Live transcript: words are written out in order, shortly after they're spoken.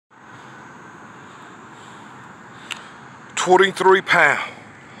23-pound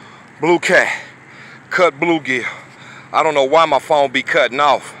blue cat, cut bluegill. I don't know why my phone be cutting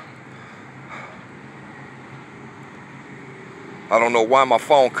off. I don't know why my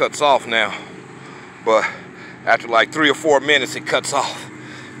phone cuts off now, but after like 3 or 4 minutes it cuts off.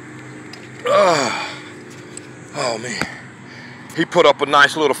 Oh man, he put up a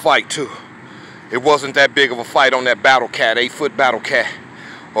nice little fight too. It wasn't that big of a fight on that battle cat, 8-foot battle cat.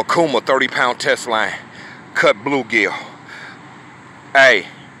 Okuma 30-pound test line, cut bluegill. Hey,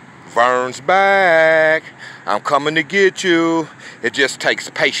 Vern's back. I'm coming to get you. It just takes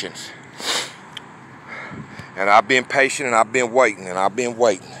patience. And I've been patient and I've been waiting and I've been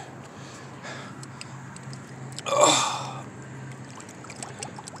waiting.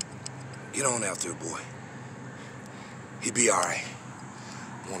 Get on out there, boy. He be all right.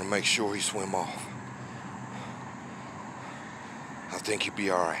 I want to make sure he swim off. I think he'll be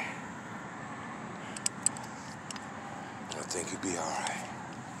all right. I think he'll be all right.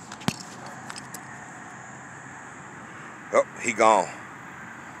 Oh, he gone.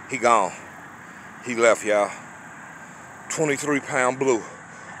 He gone. He left, y'all. 23-pound blue,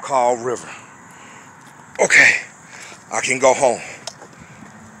 Kaw River. Okay, I can go home.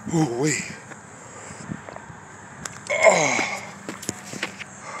 Ooh-wee.